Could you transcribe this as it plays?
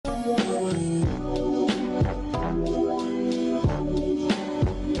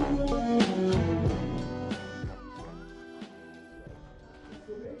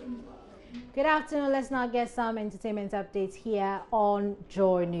Good afternoon. Let's now get some entertainment updates here on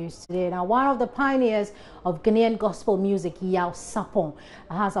Joy News today. Now, one of the pioneers of Ghanaian gospel music, Yaw Sarpong,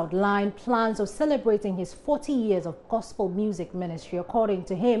 has outlined plans of celebrating his 40 years of gospel music ministry. According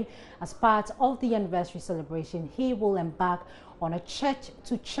to him, as part of the anniversary celebration, he will embark on a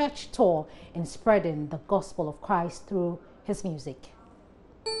church-to-church tour in spreading the gospel of Christ through his music.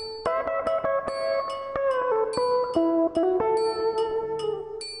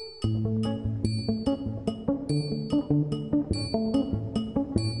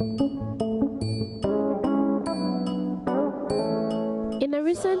 In a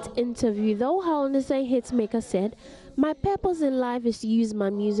recent interview, the Ohanasan hitmaker said, "My purpose in life is to use my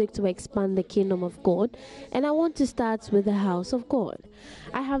music to expand the kingdom of God, and I want to start with the house of God.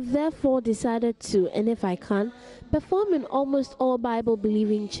 I have therefore decided to, and if I can, perform in almost all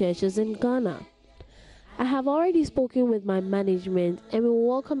Bible-believing churches in Ghana. I have already spoken with my management and will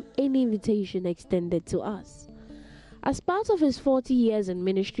welcome any invitation extended to us." As part of his 40 years in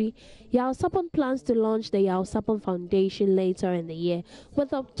ministry, Yaw Sarpong plans to launch the Yaw Sarpong Foundation later in the year with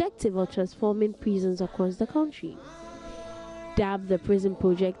the objective of transforming prisons across the country. Dubbed the Prison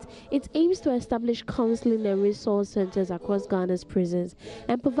Project, it aims to establish counseling and resource centers across Ghana's prisons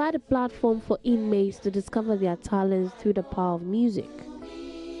and provide a platform for inmates to discover their talents through the power of music.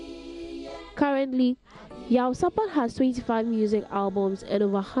 Currently, Yaw Sarpong has 25 music albums and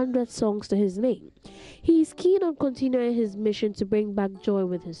over 100 songs to his name. He is keen on continuing his mission to bring back joy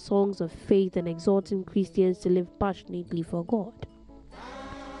with his songs of faith and exhorting Christians to live passionately for God.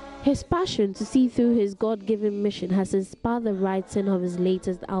 His passion to see through his God-given mission has inspired the writing of his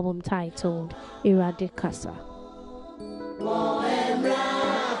latest album titled Irade Kasa.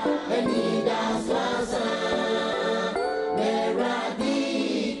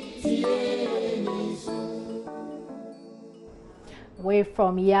 Away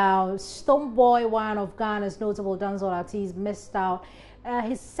from Yaw, Stonebwoy, one of Ghana's notable dancehall artists, missed out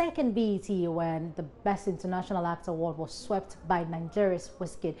his second BET when the Best International Actor Award was swept by Nigeria's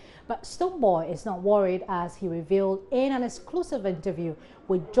Wizkid. But Stonebwoy is not worried, as he revealed in an exclusive interview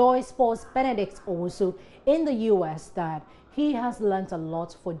with Joy Sports' Benedict Owusu in the US that he has learnt a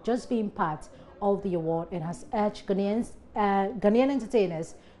lot for just being part of the award and has urged Ghanaian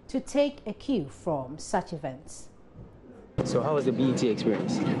entertainers to take a cue from such events. So how was the BET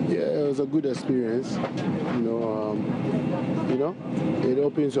experience? Yeah, it was a good experience. It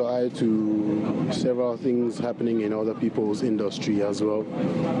opens your eye to several things happening in other people's industry as well.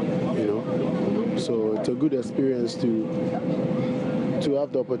 So it's a good experience to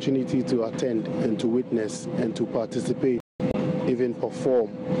have the opportunity to attend and to witness and to participate, even perform,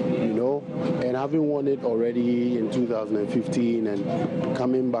 and having won it already in 2015 and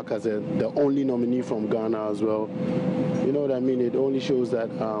coming back as the only nominee from Ghana as well. You know what I mean? It only shows that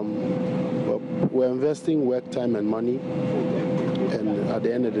we're investing work, time and money, and at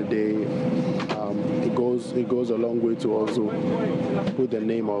the end of the day, it goes a long way to also put the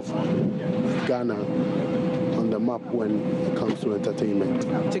name of Ghana on the map when it comes to entertainment.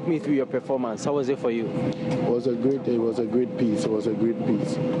 Take me through your performance. How was it for you? It was a great piece.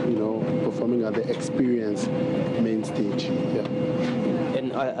 Performing at the Experience main stage. Yeah.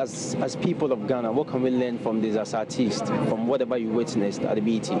 And as people of Ghana, what can we learn from this as artists, from whatever you witnessed at the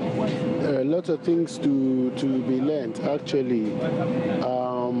BET? Lots of things to be learned, actually.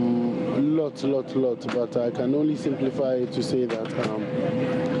 Lots. But I can only simplify it to say that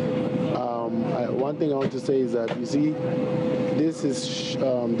one thing I want to say is that, you see, this is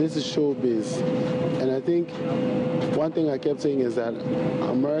showbiz, and I think one thing I kept saying is that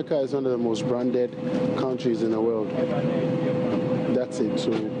America is one of the most branded countries in the world. That's it.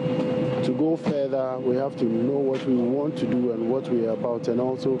 So to go further, we have to know what we want to do and what we are about, and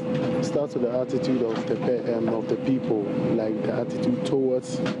also start with the attitude of the people, like the attitude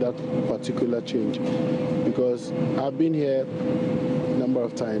towards that particular change. Because I've been here a number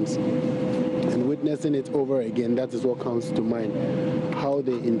of times, and witnessing it over again, that is what comes to mind. How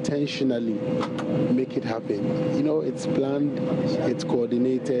they intentionally make it happen. It's planned, it's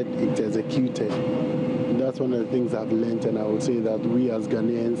coordinated, it's executed. That's one of the things I've learned, and I would say that we as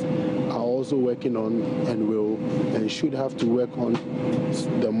Ghanaians are also working on and should have to work on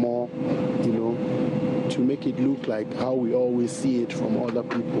the more, to make it look like how we always see it from other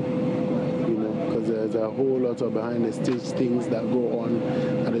people. Because there's a whole lot of behind the stage things that go on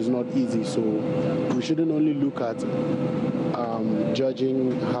that is not easy. So we shouldn't only look at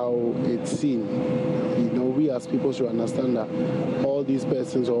judging how it's seen. We as people should understand that all these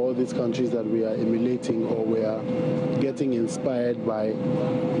persons or all these countries that we are emulating or we are getting inspired by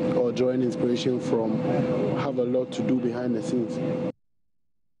or drawing inspiration from have a lot to do behind the scenes.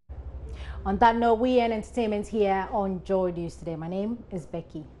 On that note, we end entertainment here on Joy News today. My name is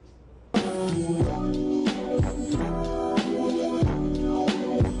Becky.